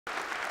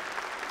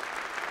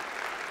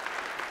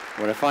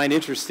What I find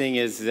interesting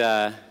is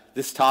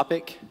this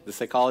topic, the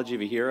psychology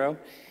of a hero.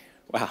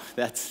 Wow,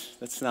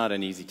 that's not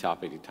an easy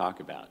topic to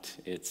talk about.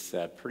 It's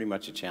pretty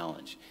much a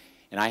challenge.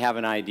 And I have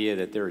an idea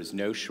that there is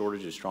no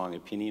shortage of strong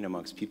opinion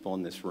amongst people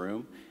in this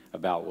room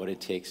about what it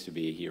takes to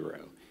be a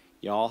hero.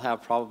 You all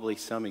have probably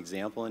some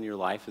example in your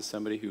life of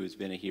somebody who has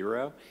been a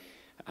hero.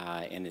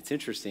 And it's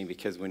interesting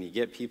because when you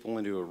get people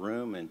into a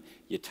room and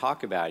you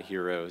talk about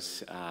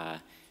heroes,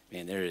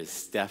 man, there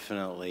is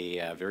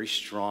definitely very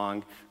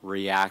strong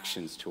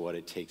reactions to what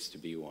it takes to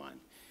be one.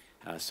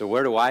 So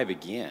where do I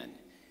begin?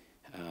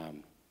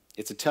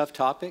 It's a tough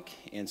topic,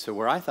 and so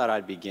where I thought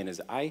I'd begin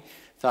is I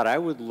thought I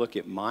would look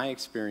at my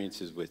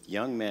experiences with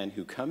young men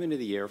who come into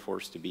the Air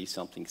Force to be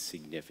something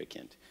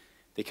significant.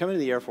 They come into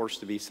the Air Force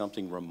to be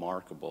something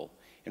remarkable,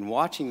 and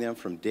watching them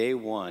from day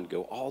one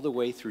go all the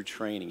way through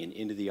training and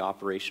into the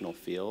operational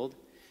field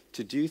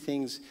to do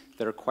things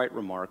that are quite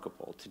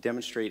remarkable, to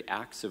demonstrate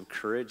acts of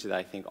courage that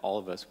I think all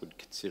of us would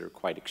consider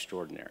quite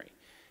extraordinary.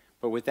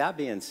 But with that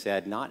being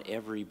said, not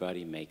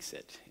everybody makes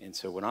it. And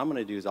so what I'm going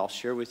to do is I'll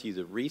share with you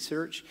the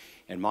research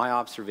and my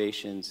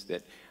observations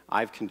that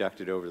I've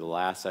conducted over the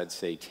last, I'd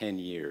say, 10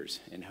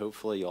 years. And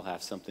hopefully you'll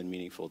have something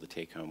meaningful to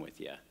take home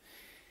with you.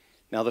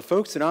 Now, the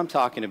folks that I'm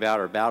talking about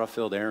are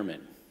battlefield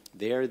airmen.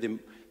 They are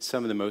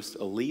some of the most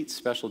elite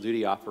special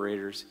duty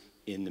operators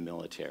in the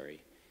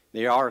military.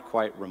 They are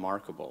quite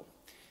remarkable.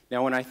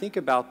 Now, when I think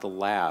about the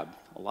lab,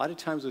 a lot of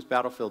times with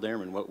battlefield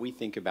airmen, what we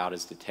think about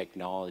is the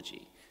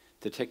technology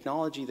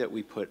that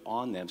we put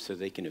on them so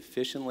they can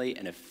efficiently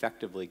and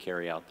effectively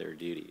carry out their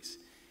duties.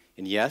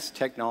 And yes,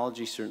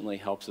 technology certainly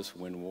helps us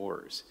win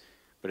wars,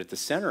 but at the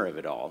center of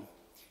it all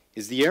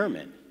is the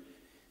airmen.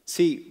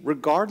 See,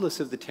 regardless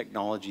of the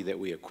technology that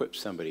we equip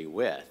somebody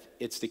with,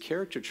 it's the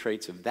character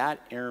traits of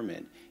that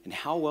airman and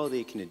how well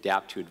they can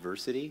adapt to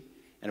adversity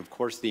and, of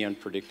course, the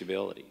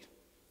unpredictability.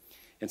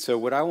 And so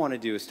what I want to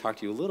do is talk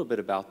to you a little bit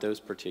about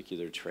those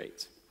particular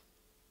traits.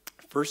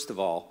 First of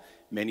all,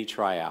 many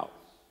try out,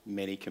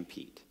 many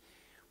compete.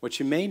 What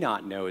you may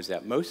not know is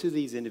that most of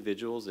these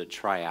individuals that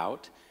try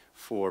out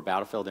for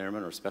battlefield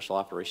airmen or special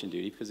operation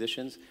duty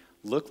positions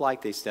look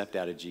like they stepped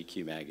out of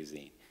GQ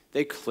magazine.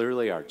 They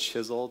clearly are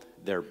chiseled,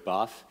 they're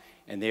buff,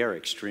 and they are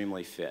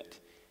extremely fit.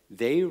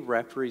 They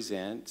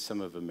represent some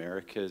of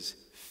America's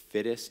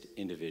fittest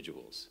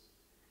individuals.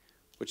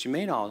 What you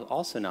may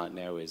also not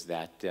know is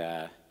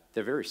that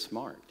they're very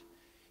smart.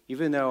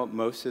 Even though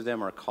most of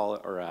them are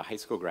high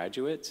school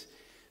graduates,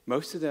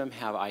 most of them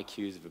have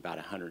IQs of about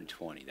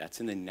 120. That's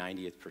in the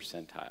 90th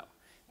percentile.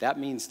 That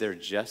means they're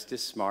just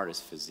as smart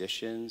as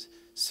physicians,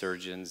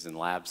 surgeons, and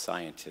lab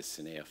scientists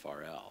in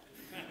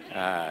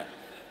AFRL.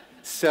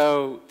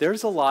 So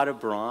there's a lot of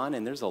brawn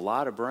and there's a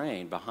lot of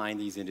brain behind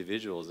these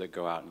individuals that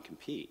go out and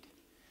compete.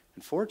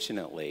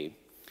 Unfortunately,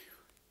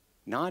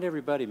 not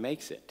everybody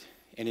makes it.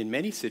 And in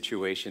many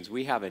situations,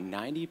 we have a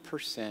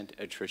 90%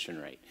 attrition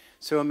rate.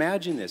 So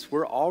imagine this.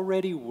 We're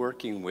already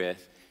working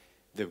with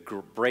the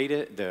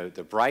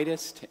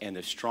brightest and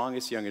the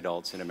strongest young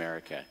adults in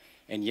America,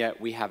 and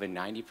yet we have a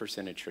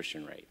 90%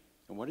 attrition rate.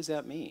 And what does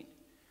that mean?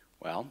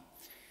 Well,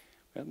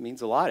 it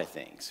means a lot of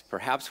things.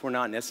 Perhaps we're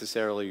not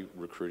necessarily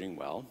recruiting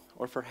well,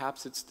 or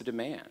perhaps it's the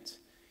demands.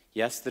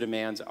 Yes, the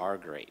demands are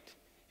great.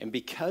 And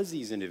because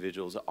these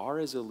individuals are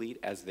as elite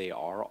as they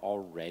are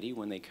already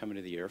when they come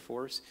into the Air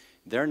Force,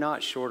 they're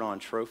not short on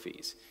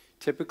trophies.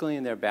 Typically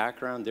in their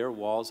background, their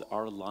walls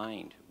are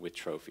lined with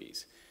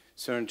trophies.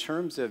 So in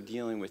terms of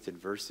dealing with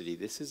adversity,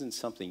 this isn't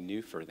something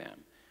new for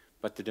them.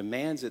 But the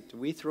demands that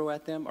we throw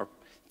at them are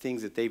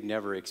things that they've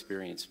never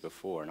experienced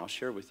before. And I'll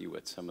share with you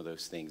what some of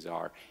those things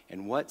are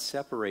and what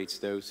separates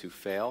those who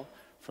fail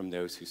from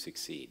those who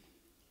succeed.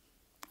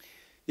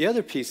 The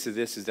other piece of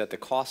this is that the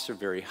costs are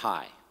very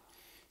high.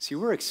 See,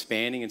 we're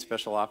expanding in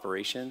special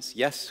operations.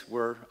 Yes,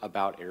 we're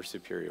about air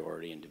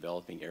superiority and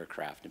developing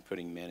aircraft and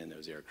putting men in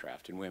those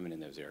aircraft and women in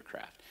those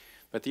aircraft.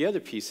 But the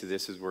other piece of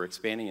this is we're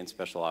expanding in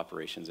special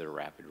operations at a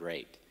rapid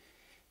rate.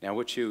 Now,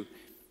 what you,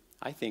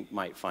 I think,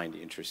 might find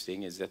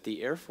interesting is that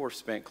the Air Force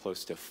spent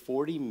close to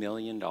 $40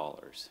 million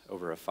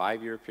over a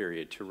 5-year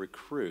period to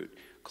recruit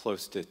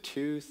close to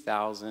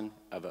 2,000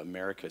 of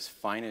America's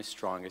finest,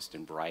 strongest,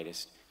 and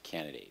brightest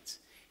candidates.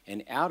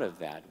 And out of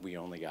that, we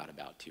only got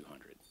about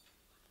 200.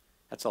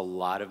 That's a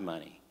lot of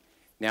money.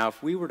 Now,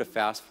 if we were to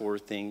fast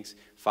forward things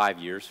 5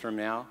 years from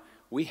now,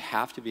 we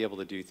have to be able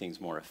to do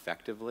things more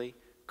effectively,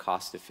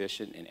 cost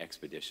efficient, and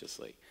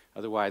expeditiously.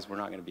 Otherwise, we're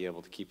not going to be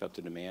able to keep up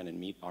to demand and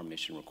meet our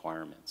mission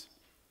requirements.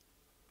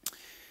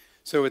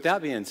 So with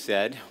that being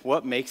said,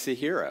 what makes a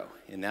hero?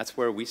 And that's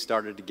where we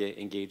started to get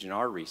engaged in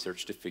our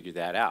research to figure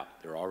that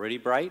out. They're already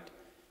bright,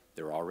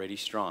 they're already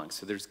strong.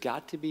 So there's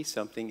got to be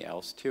something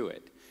else to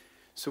it.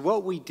 So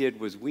what we did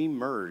was we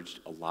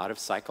merged a lot of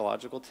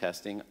psychological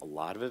testing, a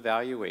lot of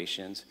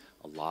evaluations,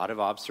 a lot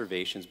of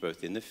observations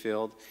both in the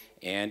field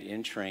and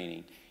in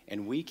training,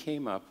 and we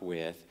came up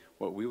with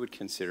what we would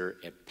consider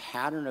a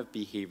pattern of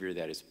behavior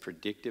that is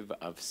predictive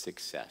of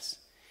success.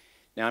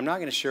 Now, I'm not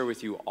going to share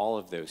with you all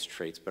of those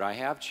traits, but I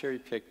have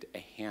cherry-picked a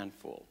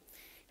handful,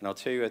 and I'll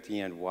tell you at the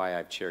end why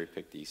I've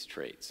cherry-picked these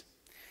traits.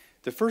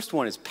 The first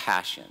one is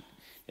passion.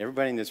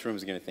 Everybody in this room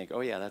is going to think,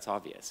 oh yeah, that's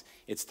obvious.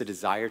 It's the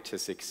desire to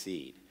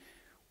succeed.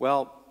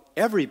 Well,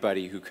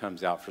 everybody who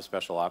comes out for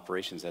special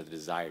operations has a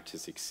desire to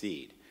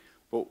succeed.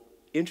 But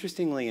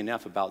interestingly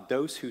enough, about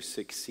those who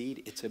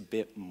succeed, it's a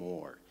bit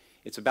more.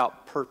 It's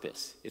about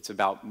purpose. It's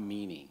about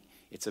meaning.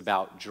 It's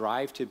about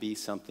drive to be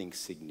something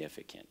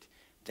significant.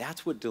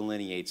 That's what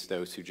delineates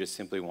those who just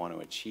simply want to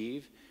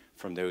achieve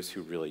from those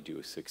who really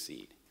do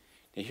succeed.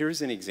 Now,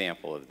 here's an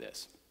example of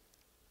this.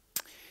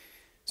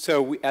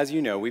 So, as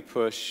you know, we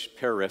push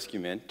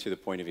pararescue men to the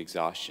point of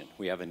exhaustion.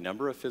 We have a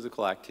number of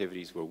physical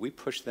activities where we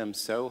push them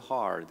so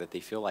hard that they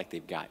feel like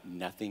they've got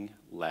nothing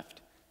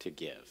left to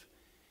give.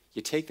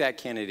 You take that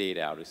candidate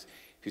out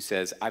who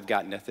says, I've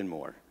got nothing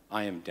more.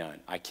 I am done.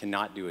 I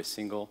cannot do a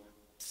single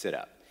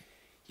sit-up.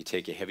 You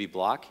take a heavy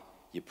block,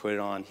 you put it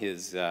on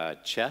his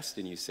chest,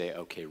 and you say,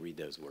 okay, read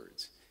those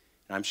words.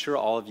 And I'm sure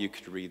all of you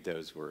could read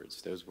those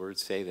words. Those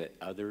words say that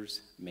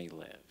others may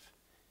live.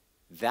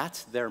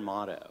 That's their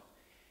motto.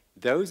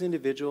 Those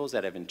individuals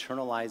that have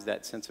internalized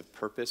that sense of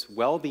purpose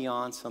well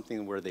beyond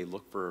something where they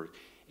look for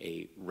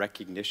a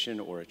recognition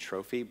or a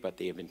trophy, but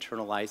they have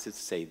internalized it to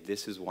say,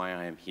 this is why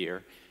I am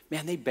here,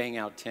 man, they bang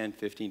out 10,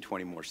 15,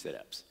 20 more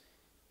sit-ups.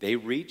 They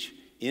reach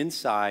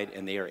inside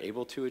and they are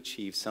able to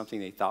achieve something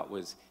they thought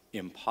was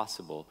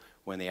impossible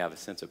when they have a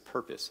sense of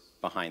purpose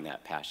behind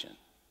that passion.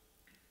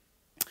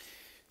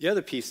 The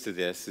other piece to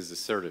this is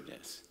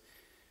assertiveness.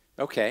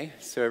 Okay,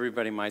 so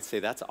everybody might say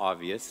that's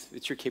obvious.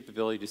 It's your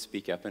capability to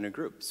speak up in a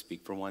group,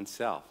 speak for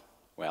oneself.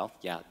 Well,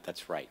 yeah,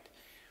 that's right.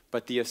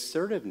 But the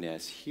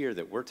assertiveness here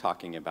that we're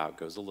talking about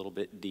goes a little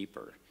bit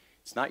deeper.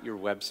 It's not your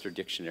Webster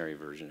Dictionary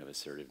version of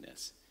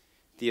assertiveness.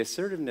 The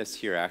assertiveness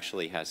here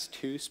actually has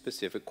two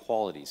specific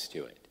qualities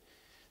to it.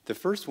 The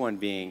first one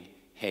being,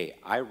 hey,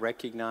 I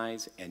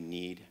recognize and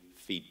need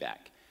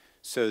feedback.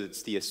 So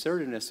it's the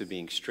assertiveness of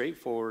being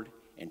straightforward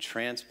and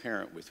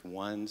transparent with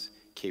one's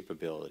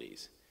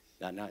capabilities.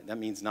 That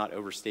means not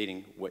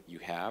overstating what you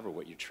have or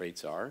what your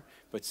traits are,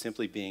 but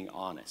simply being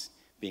honest,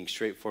 being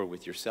straightforward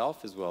with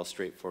yourself as well as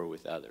straightforward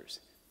with others.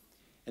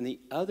 And the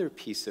other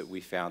piece that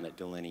we found that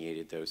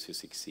delineated those who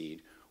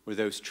succeed were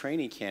those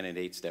training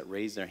candidates that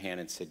raised their hand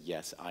and said,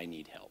 yes, I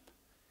need help.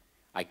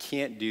 I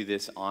can't do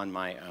this on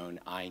my own.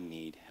 I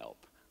need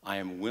help. I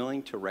am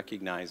willing to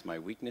recognize my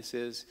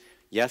weaknesses.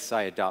 Yes,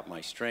 I adopt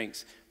my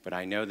strengths, but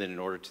I know that in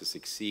order to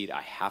succeed,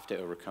 I have to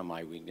overcome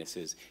my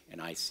weaknesses,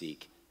 and I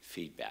seek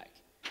feedback.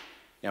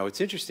 Now,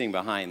 what's interesting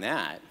behind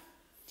that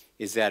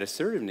is that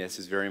assertiveness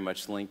is very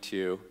much linked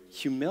to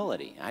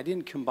humility. I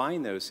didn't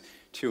combine those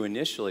two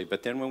initially,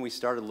 but then when we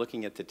started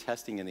looking at the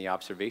testing and the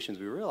observations,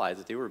 we realized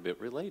that they were a bit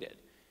related.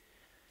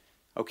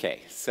 Okay,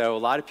 so a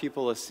lot of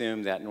people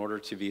assume that in order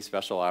to be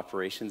special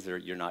operations,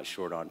 you're not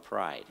short on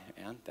pride,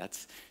 and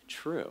that's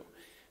true.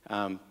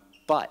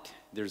 But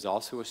there's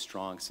also a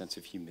strong sense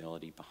of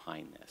humility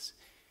behind this.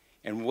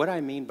 And what I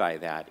mean by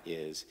that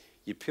is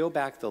you peel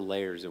back the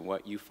layers and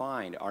what you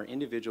find are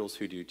individuals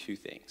who do two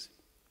things.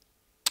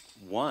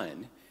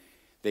 One,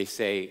 they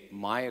say,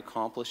 my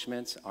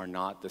accomplishments are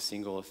not the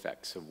single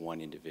effects of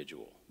one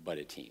individual, but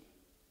a team.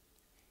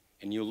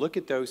 And you look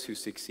at those who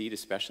succeed,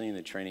 especially in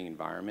the training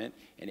environment,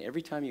 and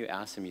every time you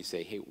ask them, you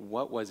say, hey,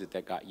 what was it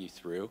that got you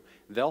through?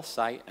 They'll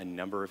cite a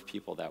number of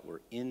people that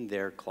were in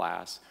their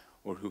class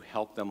or who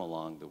helped them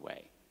along the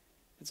way.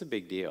 It's a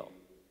big deal.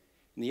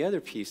 And the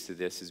other piece to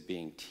this is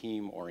being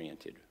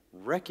team-oriented,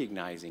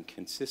 recognizing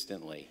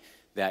consistently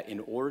that in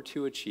order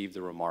to achieve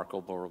the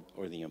remarkable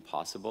or the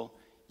impossible,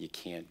 you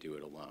can't do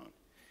it alone.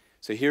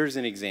 So here's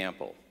an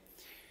example.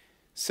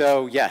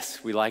 So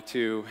yes, we like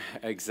to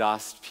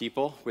exhaust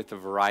people with a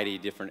variety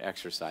of different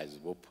exercises.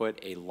 We'll put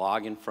a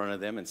log in front of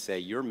them and say,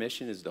 your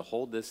mission is to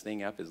hold this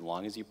thing up as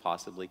long as you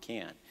possibly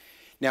can.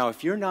 Now,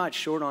 if you're not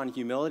short on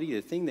humility,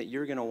 the thing that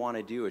you're going to want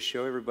to do is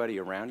show everybody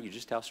around you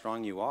just how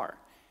strong you are.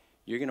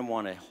 You're going to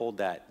want to hold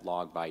that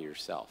log by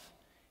yourself.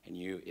 And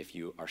you, if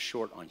you are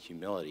short on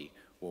humility,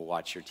 will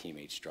watch your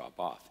teammates drop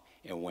off.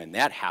 And when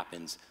that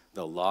happens,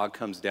 the log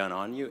comes down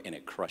on you and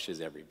it crushes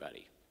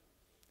everybody.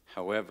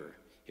 However,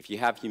 if you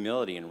have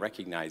humility and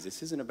recognize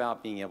this isn't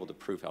about being able to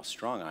prove how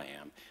strong I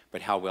am,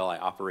 but how well I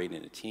operate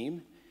in a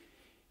team,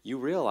 you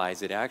realize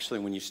that actually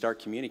when you start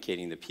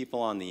communicating, the people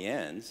on the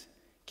ends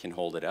can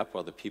hold it up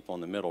while the people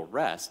in the middle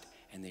rest,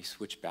 and they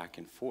switch back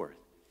and forth.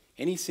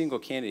 Any single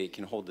candidate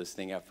can hold this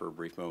thing up for a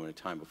brief moment of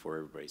time before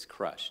everybody's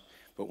crushed.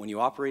 But when you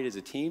operate as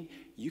a team,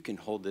 you can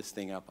hold this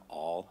thing up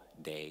all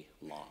day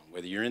long.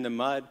 Whether you're in the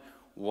mud,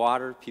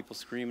 water, people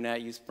screaming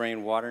at you,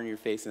 spraying water in your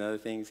face and other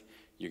things,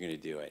 you're going to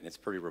do it, and it's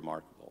pretty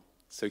remarkable.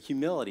 So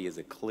humility is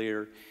a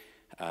clear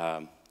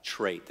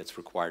trait that's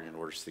required in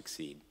order to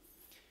succeed.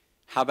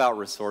 How about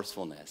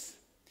resourcefulness?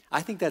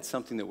 I think that's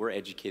something that we're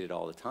educated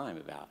all the time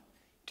about.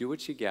 Do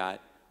what you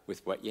got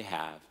with what you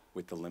have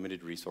with the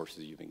limited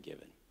resources you've been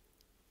given.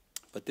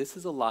 But this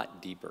is a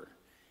lot deeper.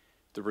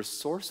 The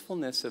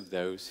resourcefulness of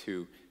those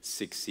who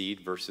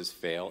succeed versus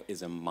fail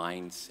is a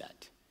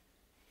mindset.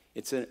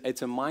 It's a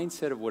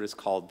mindset of what is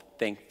called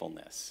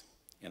thankfulness.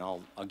 And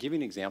I'll give you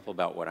an example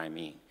about what I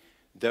mean.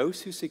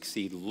 Those who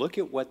succeed look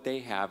at what they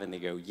have and they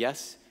go,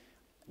 yes,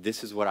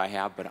 this is what I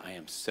have, but I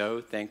am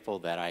so thankful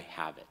that I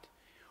have it.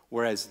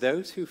 Whereas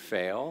those who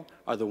fail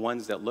are the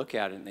ones that look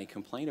at it and they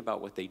complain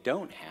about what they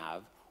don't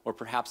have, or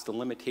perhaps the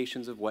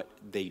limitations of what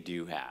they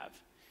do have.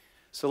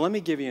 So let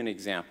me give you an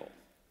example.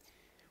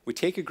 We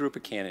take a group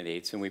of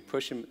candidates and we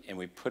push them and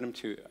we put them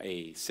to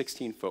a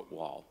 16-foot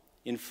wall.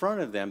 In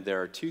front of them,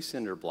 there are 2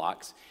 cinder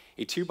blocks,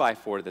 a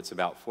 2x4 that's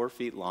about 4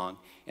 feet long,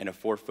 and a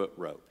 4-foot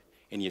rope.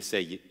 And you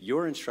say,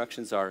 your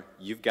instructions are,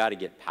 you've got to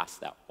get past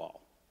that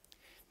wall.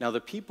 Now,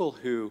 the people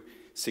who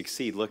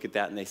succeed look at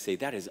that and they say,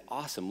 that is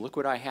awesome, look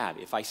what I have.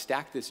 If I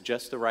stack this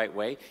just the right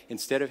way,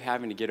 instead of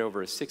having to get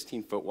over a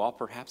 16-foot wall,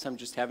 perhaps I'm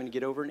just having to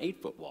get over an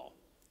 8-foot wall.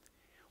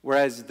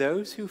 Whereas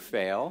those who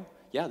fail,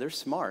 yeah, they're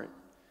smart,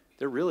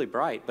 they're really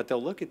bright, but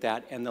they'll look at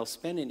that and they'll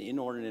spend an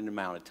inordinate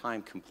amount of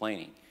time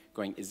complaining,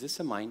 going, is this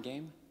a mind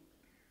game?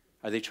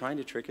 Are they trying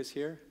to trick us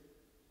here?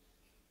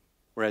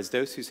 Whereas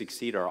those who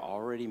succeed are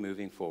already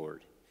moving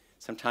forward.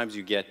 Sometimes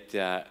you get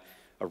a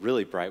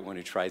really bright one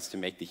who tries to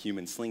make the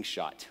human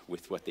slingshot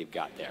with what they've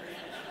got there.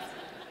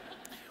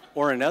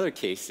 Or in other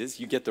cases,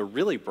 you get the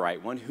really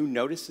bright one who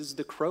notices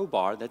the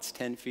crowbar that's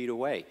 10 feet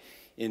away,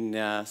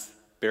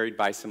 buried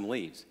by some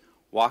leaves.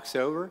 Walks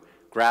over,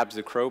 grabs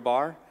the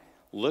crowbar,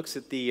 looks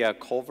at the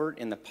culvert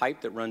in the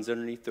pipe that runs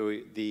underneath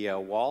the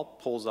wall,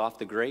 pulls off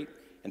the grate,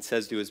 and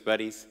says to his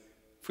buddies,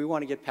 if we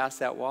want to get past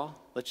that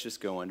wall, let's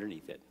just go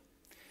underneath it.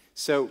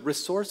 So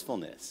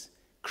resourcefulness,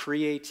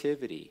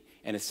 creativity,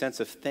 and a sense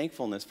of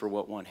thankfulness for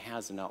what one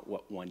has and not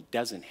what one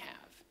doesn't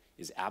have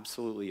is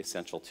absolutely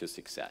essential to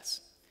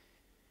success.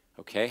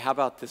 Okay, how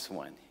about this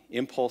one?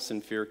 Impulse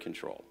and fear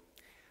control.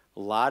 A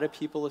lot of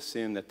people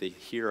assume that the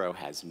hero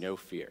has no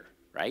fear,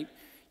 right?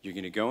 You're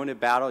going to go into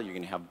battle, you're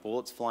going to have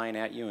bullets flying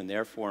at you, and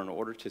therefore, in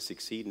order to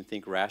succeed and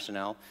think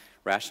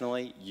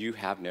rationally, you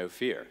have no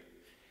fear.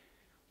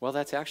 Well,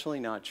 that's actually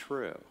not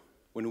true.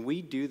 When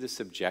we do the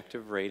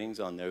subjective ratings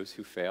on those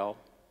who fail,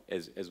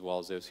 as well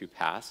as those who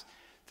pass,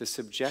 the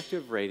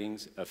subjective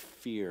ratings of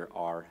fear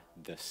are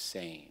the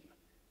same.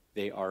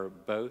 They are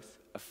both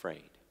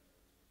afraid.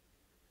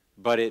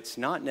 But it's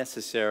not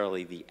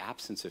necessarily the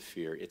absence of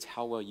fear, it's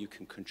how well you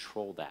can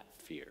control that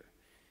fear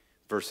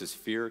versus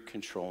fear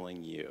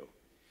controlling you.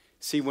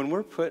 See, when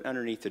we're put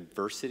underneath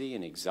adversity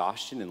and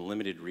exhaustion and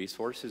limited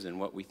resources and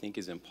what we think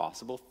is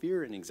impossible,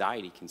 fear and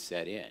anxiety can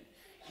set in,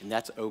 and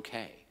that's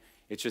okay.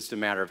 It's just a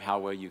matter of how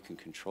well you can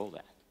control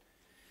that.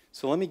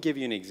 So let me give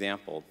you an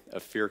example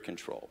of fear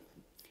control.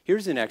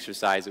 Here's an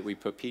exercise that we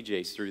put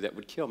PJs through that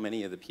would kill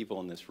many of the people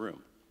in this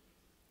room.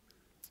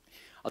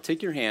 I'll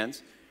take your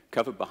hands,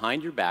 cuff it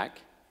behind your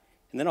back,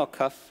 and then I'll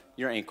cuff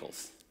your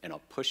ankles, and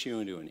I'll push you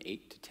into an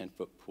 8 to 10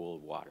 foot pool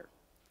of water.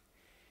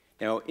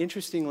 Now,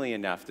 interestingly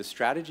enough, the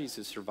strategies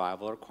of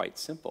survival are quite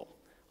simple.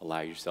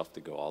 Allow yourself to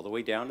go all the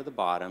way down to the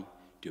bottom,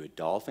 do a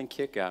dolphin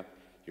kick up,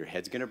 your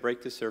head's going to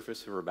break the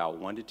surface for about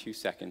 1 to 2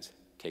 seconds,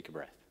 take a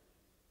breath,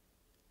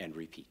 and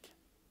repeat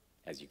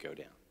as you go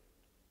down.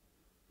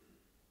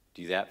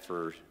 Do that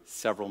for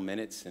several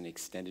minutes, an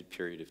extended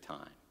period of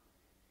time.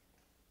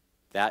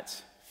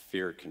 That's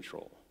fear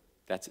control.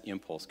 That's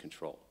impulse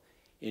control.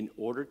 In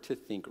order to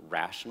think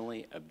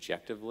rationally,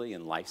 objectively,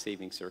 in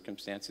life-saving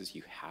circumstances,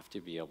 you have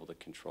to be able to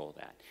control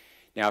that.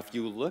 Now, if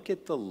you look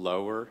at the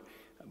lower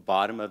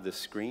bottom of the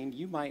screen,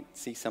 you might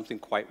see something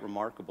quite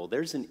remarkable.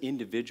 There's an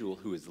individual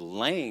who is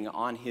laying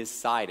on his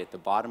side at the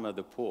bottom of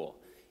the pool.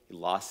 He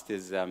lost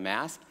his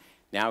mask.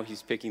 Now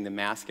he's picking the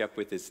mask up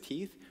with his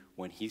teeth.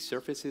 When he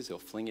surfaces, he'll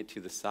fling it to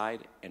the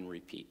side and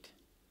repeat.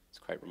 It's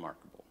quite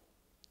remarkable.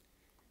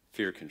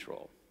 Fear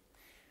control.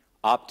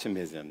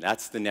 Optimism,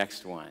 that's the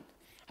next one.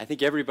 I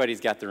think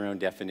everybody's got their own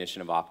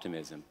definition of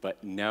optimism,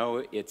 but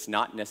no, it's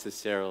not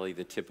necessarily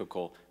the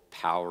typical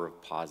power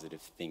of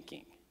positive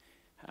thinking.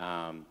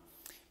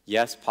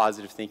 Yes,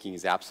 positive thinking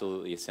is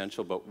absolutely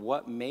essential, but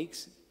what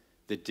makes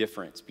the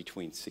difference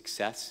between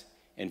success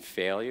and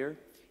failure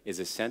is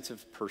a sense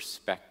of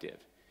perspective.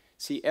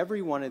 See,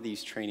 every one of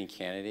these training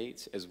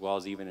candidates, as well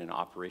as even in an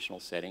operational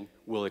setting,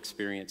 will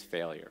experience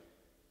failure.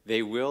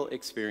 They will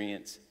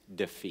experience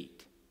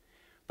defeat.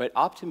 But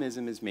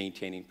optimism is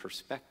maintaining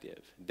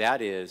perspective.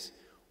 That is,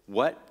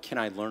 what can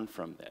I learn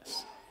from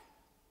this?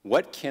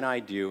 What can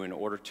I do in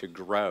order to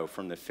grow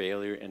from the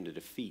failure and the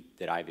defeat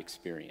that I've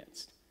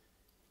experienced?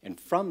 And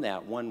from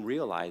that, one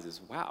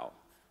realizes, wow,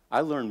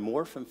 I learn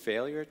more from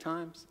failure at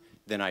times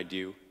than I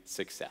do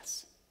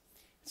success.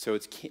 So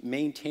it's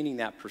maintaining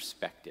that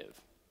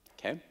perspective,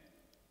 okay?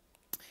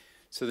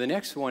 So the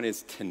next one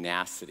is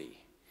tenacity.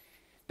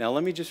 Now,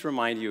 let me just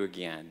remind you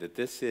again that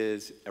this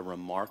is a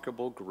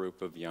remarkable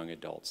group of young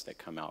adults that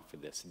come out for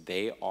this.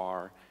 They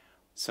are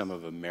some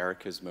of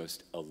America's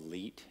most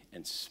elite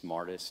and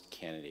smartest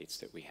candidates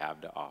that we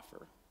have to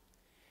offer.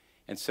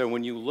 And so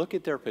when you look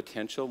at their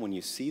potential, when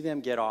you see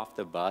them get off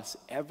the bus,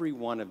 every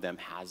one of them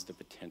has the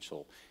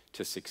potential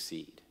to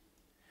succeed.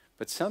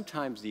 But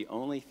sometimes the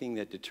only thing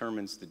that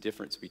determines the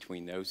difference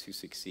between those who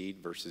succeed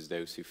versus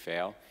those who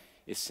fail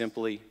is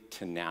simply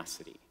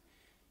tenacity.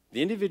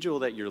 The individual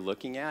that you're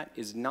looking at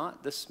is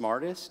not the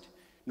smartest,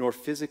 nor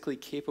physically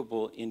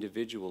capable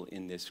individual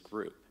in this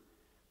group.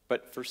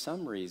 But for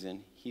some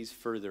reason, he's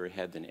further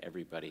ahead than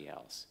everybody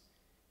else.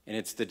 And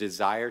it's the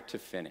desire to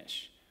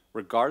finish.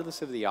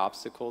 Regardless of the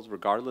obstacles,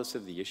 regardless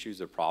of the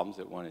issues or problems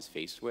that one is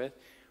faced with,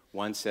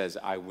 one says,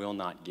 I will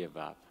not give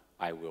up,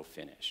 I will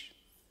finish.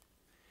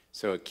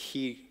 So a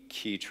key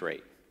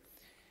trait.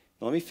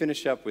 Now, let me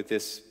finish up with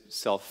this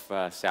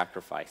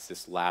self-sacrifice,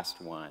 this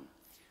last one.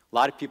 A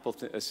lot of people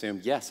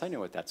assume, yes, I know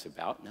what that's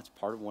about, and that's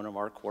part of one of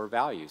our core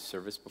values,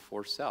 service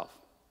before self.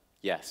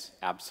 Yes,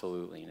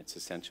 absolutely, and it's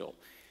essential.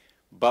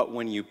 But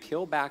when you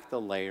peel back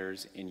the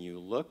layers and you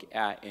look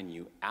at and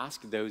you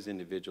ask those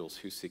individuals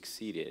who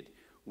succeeded,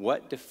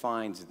 what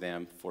defines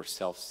them for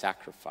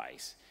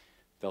self-sacrifice,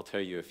 they'll tell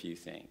you a few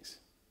things.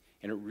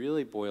 And it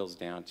really boils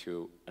down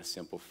to a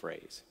simple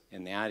phrase,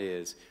 and that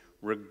is,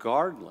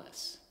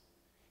 regardless,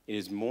 it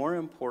is more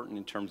important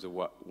in terms of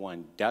what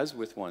one does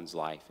with one's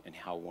life and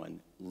how one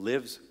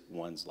lives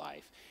one's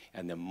life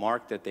and the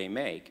mark that they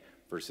make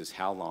versus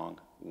how long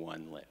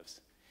one lives.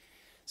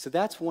 So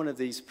that's one of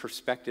these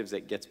perspectives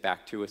that gets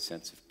back to a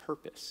sense of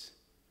purpose,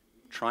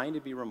 trying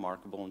to be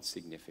remarkable and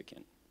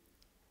significant.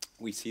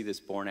 We see this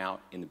borne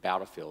out in the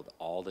battlefield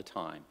all the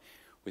time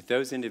with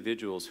those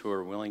individuals who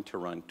are willing to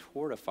run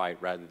toward a fight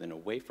rather than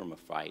away from a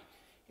fight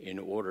in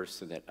order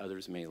so that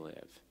others may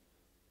live.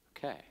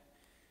 Okay.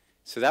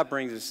 So that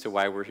brings us to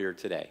why we're here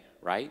today,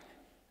 right?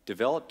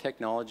 Develop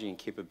technology and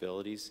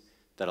capabilities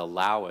that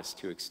allow us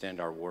to extend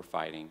our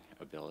warfighting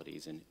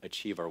abilities and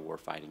achieve our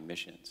warfighting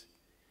missions.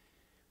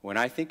 When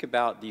I think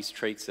about these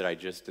traits that I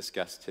just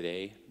discussed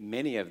today,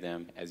 many of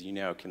them, as you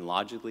know, can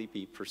logically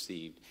be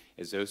perceived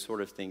as those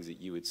sort of things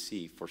that you would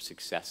see for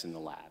success in the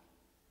lab.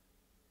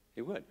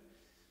 It would.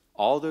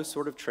 All those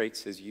sort of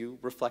traits, as you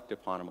reflect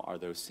upon them, are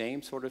those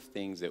same sort of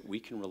things that we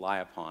can rely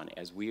upon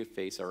as we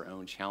face our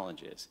own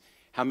challenges.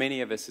 How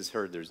many of us has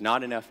heard there's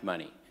not enough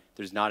money,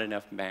 there's not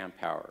enough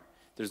manpower,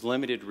 there's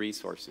limited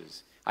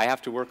resources, I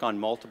have to work on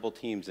multiple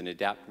teams and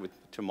adapt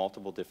to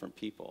multiple different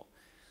people.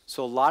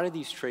 So a lot of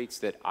these traits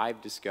that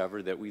I've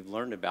discovered that we've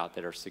learned about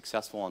that are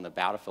successful on the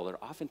battlefield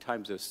are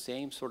oftentimes those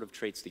same sort of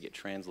traits that get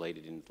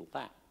translated into the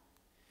lab.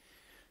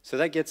 So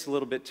that gets a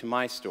little bit to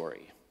my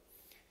story.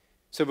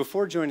 So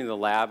before joining the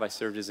lab, I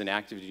served as an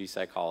active duty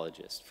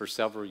psychologist for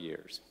several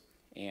years.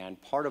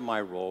 And part of my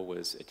role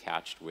was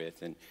attached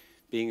with and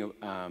being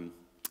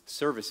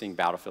servicing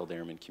battlefield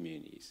airmen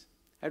communities.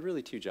 I had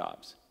really two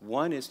jobs.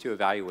 One is to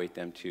evaluate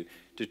them to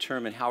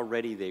determine how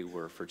ready they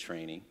were for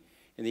training,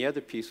 and the other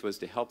piece was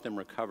to help them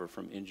recover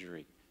from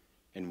injury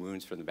and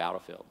wounds from the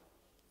battlefield.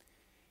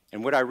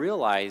 And what I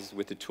realized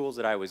with the tools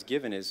that I was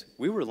given is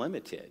we were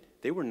limited.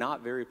 They were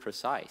not very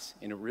precise,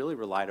 and it really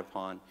relied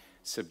upon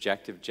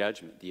subjective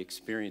judgment, the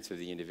experience of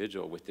the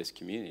individual with this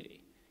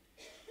community.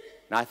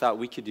 And I thought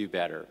we could do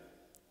better.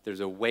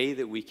 There's a way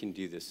that we can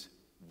do this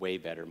way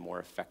better, more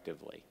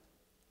effectively.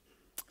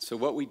 So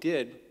what we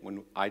did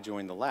when I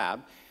joined the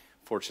lab,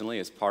 fortunately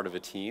as part of a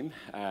team,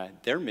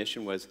 their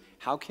mission was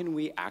how can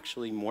we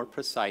actually more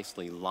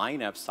precisely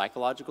line up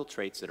psychological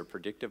traits that are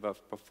predictive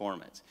of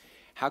performance?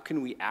 How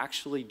can we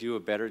actually do a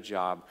better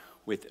job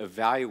with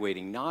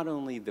evaluating not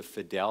only the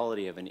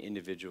fidelity of an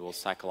individual's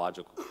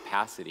psychological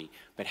capacity,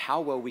 but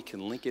how well we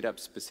can link it up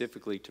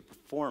specifically to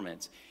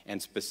performance and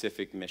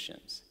specific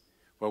missions?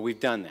 Well, we've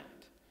done that.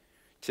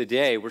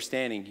 Today, we're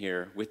standing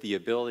here with the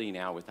ability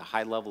now, with a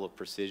high level of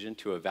precision,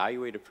 to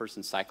evaluate a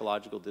person's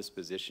psychological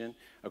disposition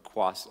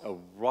across a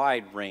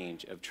wide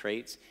range of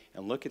traits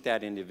and look at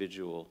that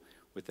individual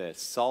with a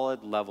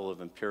solid level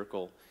of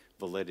empirical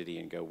validity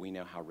and go, we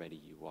know how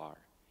ready you are.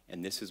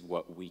 And this is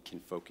what we can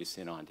focus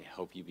in on to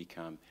help you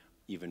become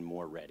even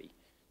more ready,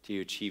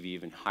 to achieve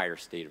even higher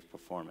state of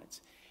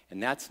performance.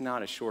 And that's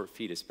not a short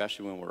feat,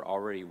 especially when we're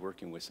already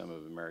working with some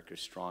of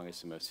America's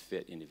strongest and most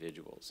fit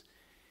individuals.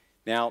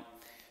 Now,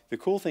 the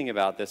cool thing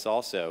about this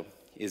also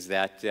is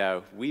that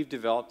we've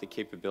developed the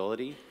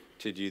capability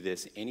to do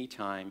this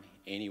anytime,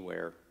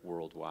 anywhere,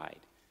 worldwide.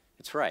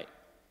 That's right.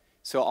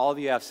 So all of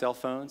you have cell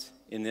phones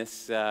in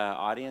this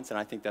audience, and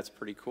I think that's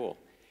pretty cool.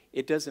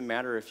 It doesn't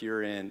matter if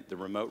you're in the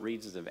remote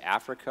regions of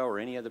Africa or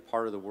any other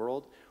part of the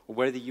world, or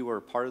whether you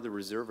are part of the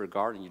reserve or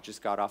guard and you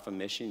just got off a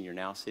mission, you're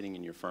now sitting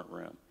in your front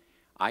room.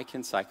 I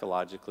can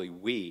psychologically,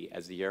 we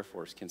as the Air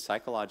Force can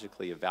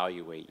psychologically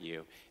evaluate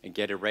you and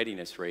get a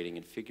readiness rating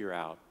and figure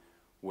out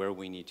where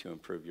we need to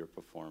improve your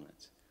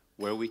performance,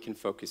 where we can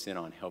focus in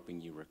on helping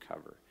you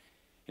recover.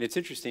 And it's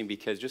interesting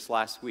because just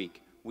last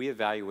week, we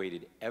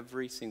evaluated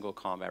every single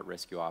combat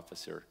rescue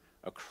officer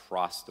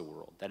across the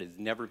world. That has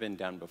never been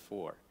done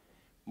before.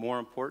 More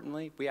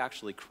importantly, we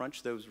actually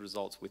crunched those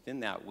results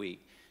within that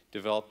week,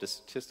 developed a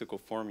statistical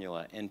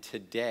formula, and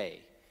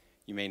today,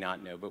 you may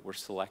not know, but we're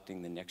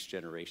selecting the next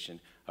generation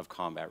of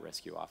combat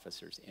rescue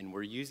officers. And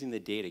we're using the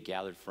data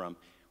gathered from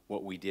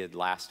what we did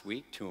last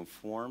week to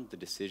inform the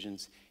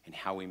decisions and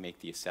how we make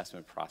the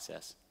assessment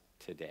process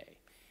today.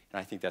 And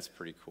I think that's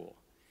pretty cool.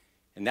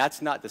 And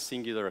that's not the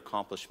singular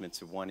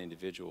accomplishments of one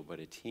individual, but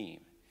a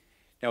team.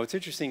 Now, what's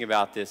interesting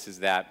about this is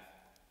that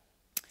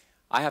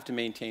I have to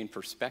maintain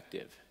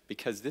perspective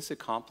because this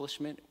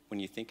accomplishment, when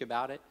you think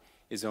about it,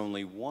 is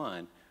only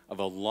one of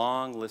a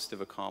long list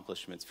of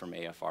accomplishments from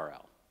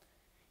AFRL.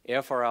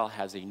 AFRL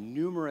has a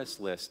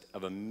numerous list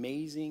of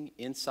amazing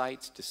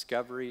insights,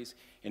 discoveries,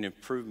 and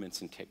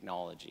improvements in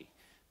technology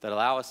that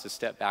allow us to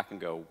step back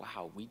and go,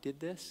 wow, we did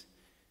this?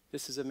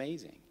 This is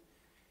amazing.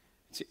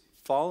 So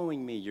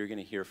following me, you're going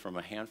to hear from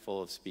a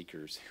handful of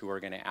speakers who are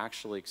going to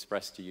actually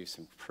express to you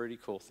some pretty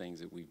cool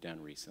things that we've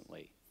done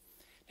recently.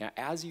 Now,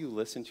 as you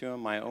listen to them,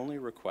 my only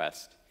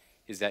request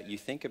is that you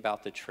think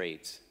about the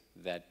traits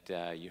that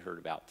you heard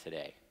about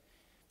today.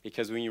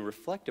 Because when you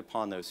reflect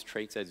upon those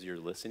traits as you're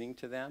listening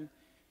to them,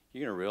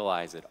 you're going to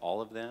realize that all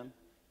of them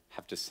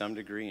have to some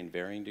degree, in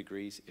varying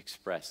degrees,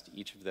 expressed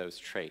each of those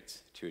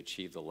traits to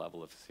achieve the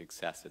level of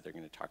success that they're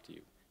going to talk to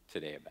you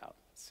today about.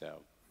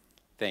 So,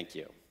 thank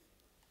you.